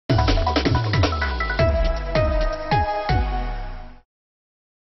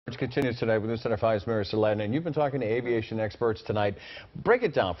continues tonight with News Center 5's Mary Saladin, and you've been talking to aviation experts tonight. Break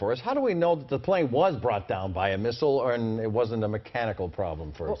it down for us. How do we know that the plane was brought down by a missile and it wasn't a mechanical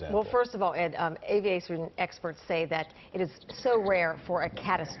problem, for example? Well, first of all, Ed, aviation experts say that it is so rare for a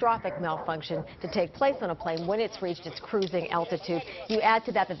catastrophic malfunction to take place on a plane when it's reached its cruising altitude. You add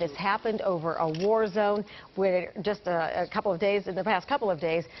to that this happened over a war zone where just a couple of days, in the past couple of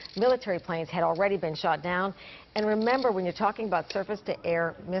days, military planes had already been shot down. And remember, when you're talking about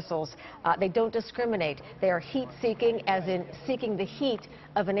surface-to-air missiles, they don't discriminate. They are heat-seeking, as in seeking the heat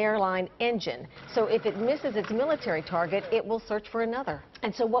of an airline engine. So if it misses its military target, it will search for another.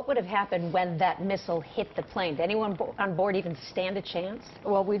 And so what would have happened when that missile hit the plane? Did anyone on board even stand a chance?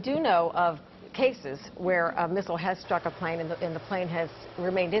 Well, we do know of cases where a missile has struck a plane and the plane has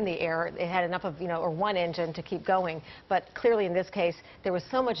remained in the air. It had enough of, or one engine to keep going. But clearly in this case, there was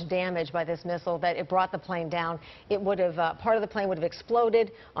so much damage by this missile that it brought the plane down. It would have, part of the plane would have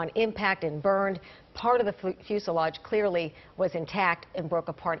exploded on impact and burned. Part of the fuselage clearly was intact and broke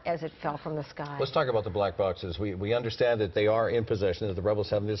apart as it fell from the sky. Let's talk about the black boxes. We understand that they are in possession, that the rebels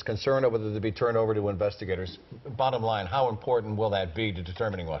have this concern of whether they be turned over to investigators. Bottom line, how important will that be to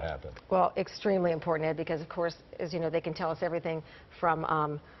determining what happened? Well, extremely important, Ed, because of course, as you know, they can tell us everything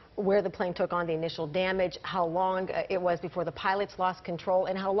from where the plane took on the initial damage, how long it was before the pilots lost control,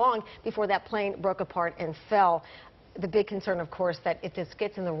 and how long before that plane broke apart and fell. The big concern, of course, that if this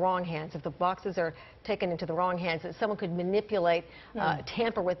gets in the wrong hands, if the boxes are taken into the wrong hands, that someone could manipulate,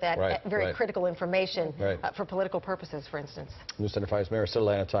 tamper with that very critical information for political purposes, for instance. News Center 5's Mary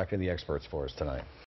Saladin talking to the experts for us tonight.